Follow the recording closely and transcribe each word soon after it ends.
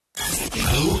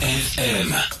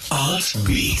OFM Art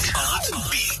Beat.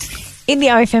 In the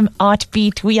OFM Art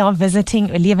Beat, we are visiting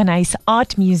Oliewenhuis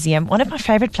Art Museum, one of my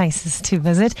favorite places to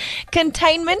visit.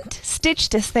 Containment,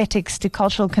 stitched aesthetics to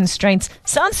cultural constraints.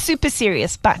 Sounds super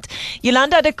serious, but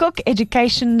Yolanda de Kock,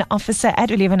 Education Officer at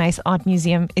Oliewenhuis Art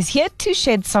Museum, is here to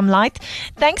shed some light.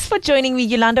 Thanks for joining me,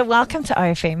 Yolanda. Welcome to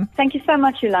OFM. Thank you so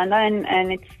much, Yolanda,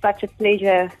 and it's such a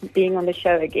pleasure being on the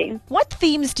show again. What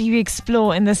themes do you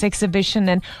explore in this exhibition,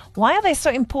 and why are they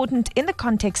so important in the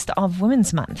context of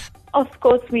Women's Month? Of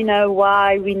course, we know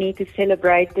why we need to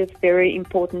celebrate this very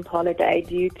important holiday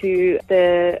due to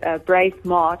the brave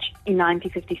march in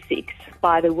 1956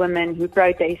 by the women who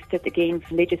protested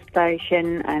against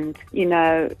legislation and,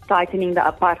 tightening the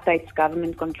apartheid's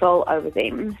government control over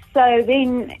them. So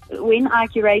then when I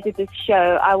curated this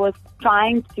show, I was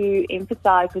trying to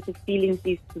emphasize with the feelings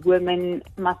these women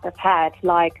must have had,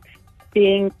 like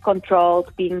being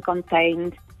controlled, being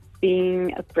contained,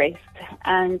 being oppressed.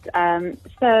 And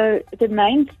so the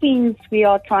main themes we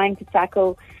are trying to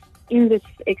tackle in this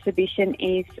exhibition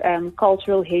is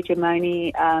cultural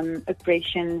hegemony,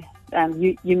 oppression,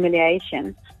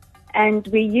 humiliation. And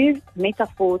we use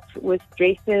metaphors with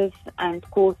dresses and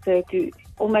corsets to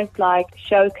almost like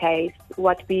showcase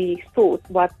what we thought,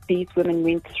 what these women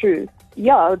went through.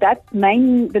 Yeah, that's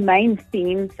the main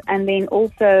themes, and then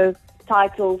also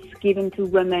titles given to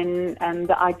women,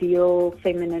 the ideal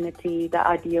femininity, the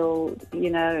ideal,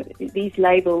 these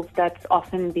labels that's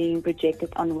often being projected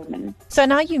on women. So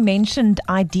now you mentioned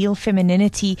ideal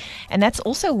femininity, and that's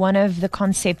also one of the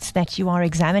concepts that you are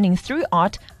examining through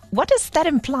art. What does that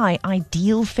imply,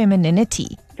 ideal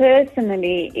femininity?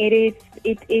 Personally, it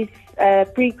is a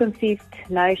preconceived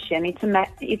notion.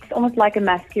 It's almost like a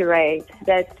masquerade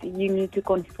that you need to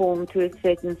conform to a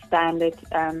certain standard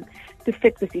to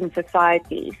fit within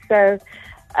society. So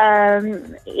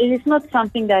it is not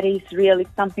something that is real,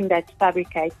 it's something that's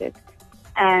fabricated.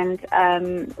 And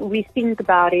we think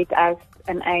about it as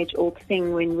an age-old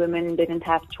thing when women didn't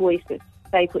have choices.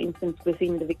 Say, for instance,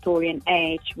 within the Victorian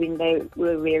age, when they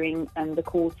were wearing the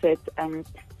corset and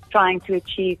trying to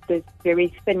achieve this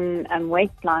very thin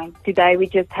waistline. Today we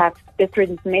just have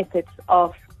different methods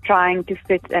of trying to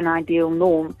fit an ideal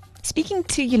norm. Speaking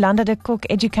to Yolanda de Kock,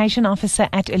 Education Officer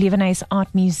at Oliewenhuis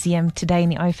Art Museum today in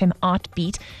the OFM Art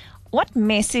Beat, what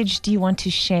message do you want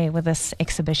to share with this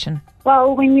exhibition?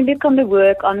 Well, when you look on the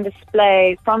work on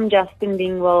display from Justin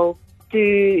Dingwall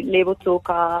to Lebo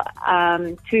Toka,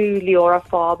 to Leora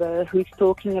Faber, who's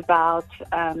talking about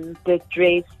the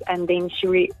dress, and then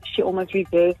she almost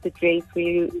reversed the dress where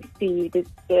you see it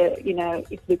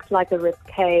looks like a rib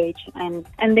cage, and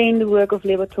then the work of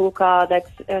Lebo Toka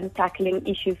that's tackling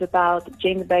issues about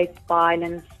gender-based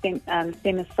violence,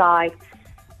 femicide.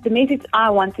 The message I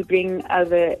want to bring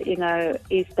over,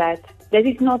 is that this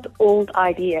is not old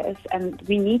ideas, and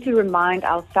we need to remind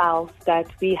ourselves that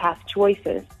we have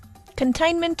choices.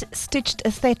 Containment, stitched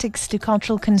aesthetics to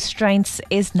cultural constraints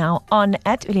is now on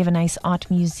at Oliewenhuis Art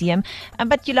Museum.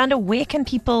 But Yolanda, where can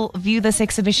people view this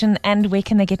exhibition and where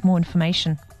can they get more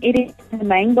information? It is in the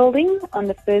main building on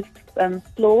the first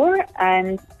floor,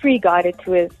 and free guided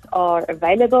tours are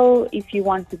available if you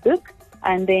want to book.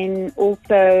 And then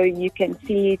also you can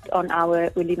see it on our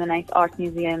Oliewenhuis Art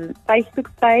Museum Facebook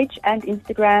page and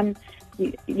Instagram.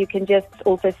 You can just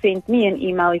also send me an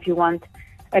email if you want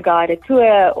a guided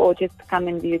tour, or just come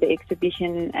and view the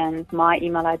exhibition, and my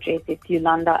email address is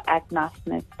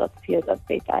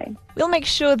yolanda@nasmith.co.za. We'll make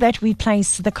sure that we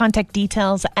place the contact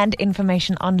details and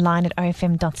information online at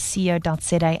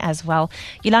ofm.co.za as well.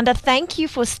 Yolanda, thank you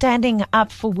for standing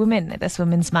up for women this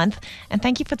Women's Month, and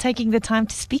thank you for taking the time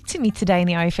to speak to me today in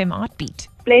the OFM Art Beat.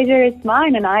 Pleasure is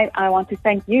mine, and I want to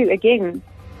thank you again.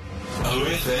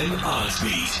 OFM Art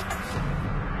Beat.